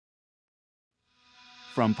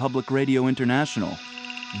From Public Radio International,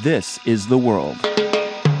 this is The World.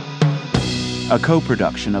 A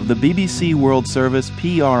co-production of the BBC World Service,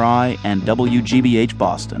 PRI, and WGBH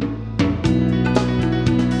Boston.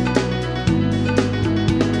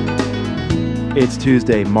 It's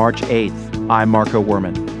Tuesday, March 8th. I'm Marco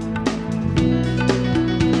Werman.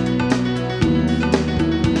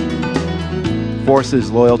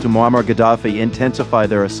 Forces loyal to Muammar Gaddafi intensify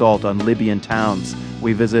their assault on Libyan towns.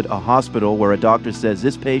 We visit a hospital where a doctor says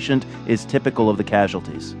this patient is typical of the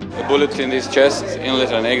casualties. A bullet in his chest,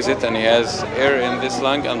 inlet and exit, and he has air in this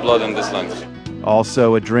lung and blood in this lung.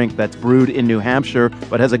 Also a drink that's brewed in New Hampshire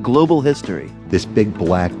but has a global history. This big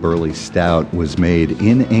black burley stout was made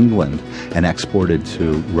in England and exported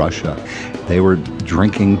to Russia. They were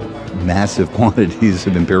drinking massive quantities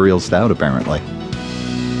of imperial stout, apparently.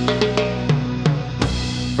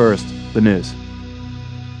 First, the news.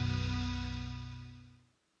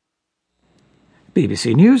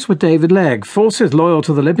 BBC News with David Legg. Forces loyal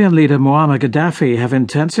to the Libyan leader Muammar Gaddafi have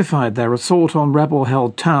intensified their assault on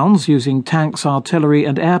rebel-held towns using tanks, artillery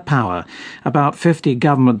and air power. About 50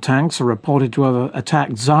 government tanks are reported to have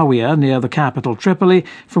attacked Zawiya near the capital Tripoli,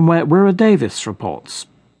 from where Rira Davis reports.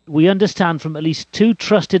 We understand from at least two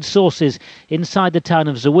trusted sources inside the town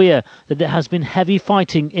of Zawiya that there has been heavy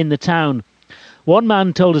fighting in the town. One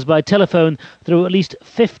man told us by telephone there were at least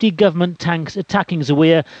 50 government tanks attacking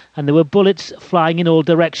Zawiya and there were bullets flying in all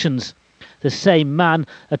directions. The same man,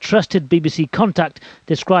 a trusted BBC contact,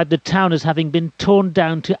 described the town as having been torn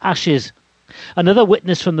down to ashes. Another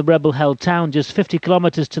witness from the rebel-held town just 50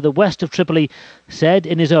 kilometres to the west of Tripoli said,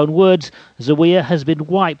 in his own words, Zawiya has been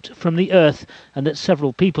wiped from the earth and that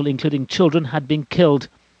several people, including children, had been killed.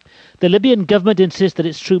 The Libyan government insists that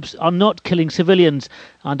its troops are not killing civilians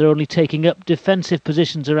and are only taking up defensive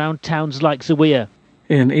positions around towns like Zawiya.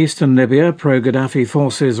 In eastern Libya, pro-Gaddafi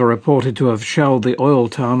forces are reported to have shelled the oil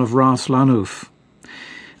town of Ras Lanuf.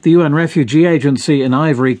 The UN Refugee Agency in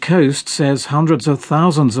Ivory Coast says hundreds of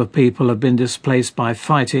thousands of people have been displaced by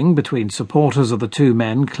fighting between supporters of the two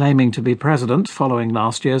men claiming to be president following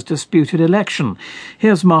last year's disputed election.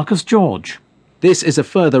 Here's Marcus George. This is a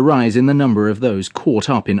further rise in the number of those caught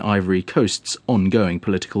up in Ivory Coast's ongoing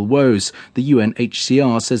political woes. The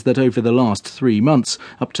UNHCR says that over the last 3 months,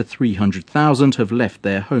 up to 300,000 have left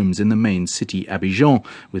their homes in the main city Abidjan,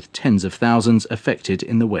 with tens of thousands affected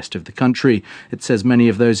in the west of the country. It says many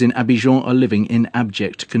of those in Abidjan are living in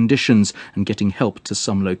abject conditions, and getting help to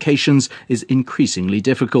some locations is increasingly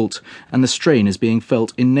difficult. And the strain is being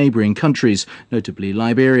felt in neighbouring countries, notably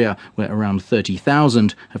Liberia, where around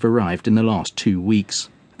 30,000 have arrived in the last 2 weeks.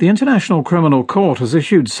 The International Criminal Court has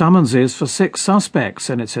issued summonses for 6 suspects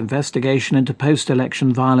in its investigation into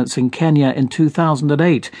post-election violence in Kenya in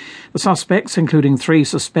 2008. The suspects, including 3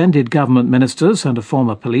 suspended government ministers and a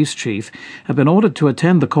former police chief, have been ordered to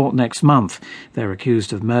attend the court next month. They're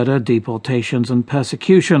accused of murder, deportations and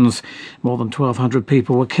persecutions. More than 1,200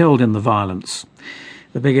 people were killed in the violence.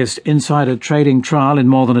 The biggest insider trading trial in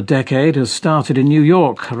more than a decade has started in New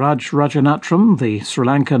York. Raj Rajanatram, the Sri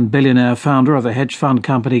Lankan billionaire founder of the hedge fund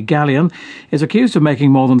company Galleon, is accused of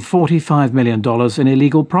making more than $45 million in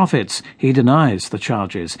illegal profits. He denies the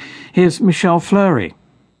charges. Here's Michelle Fleury.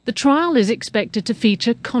 The trial is expected to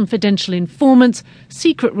feature confidential informants,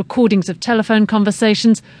 secret recordings of telephone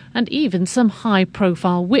conversations, and even some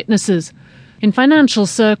high-profile witnesses. In financial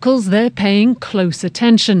circles, they're paying close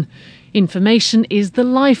attention. Information is the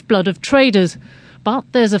lifeblood of traders, but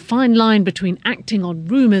there's a fine line between acting on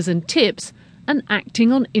rumours and tips and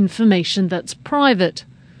acting on information that's private.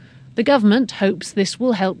 The government hopes this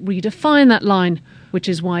will help redefine that line, which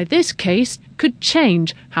is why this case could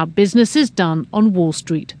change how business is done on Wall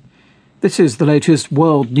Street. This is the latest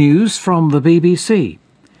world news from the BBC.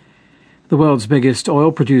 The world's biggest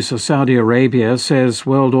oil producer, Saudi Arabia, says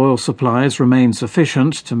world oil supplies remain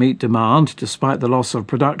sufficient to meet demand despite the loss of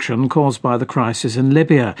production caused by the crisis in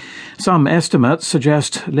Libya. Some estimates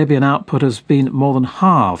suggest Libyan output has been more than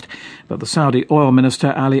halved, but the Saudi oil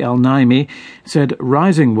minister Ali Al-Naimi said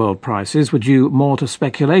rising world prices were due more to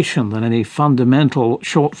speculation than any fundamental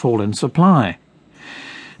shortfall in supply.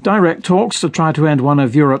 Direct talks to try to end one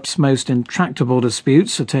of Europe's most intractable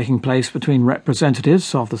disputes are taking place between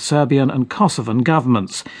representatives of the Serbian and Kosovan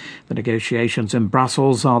governments. The negotiations in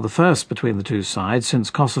Brussels are the first between the two sides since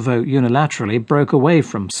Kosovo unilaterally broke away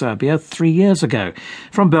from Serbia 3 years ago.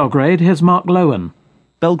 From Belgrade, here's Mark Lowen.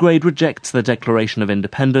 Belgrade rejects the declaration of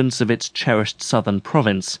independence of its cherished southern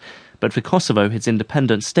province, but for Kosovo its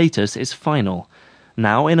independent status is final.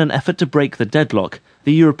 Now, in an effort to break the deadlock,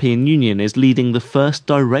 the European Union is leading the first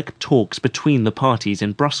direct talks between the parties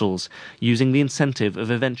in Brussels, using the incentive of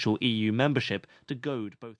eventual EU membership to goad both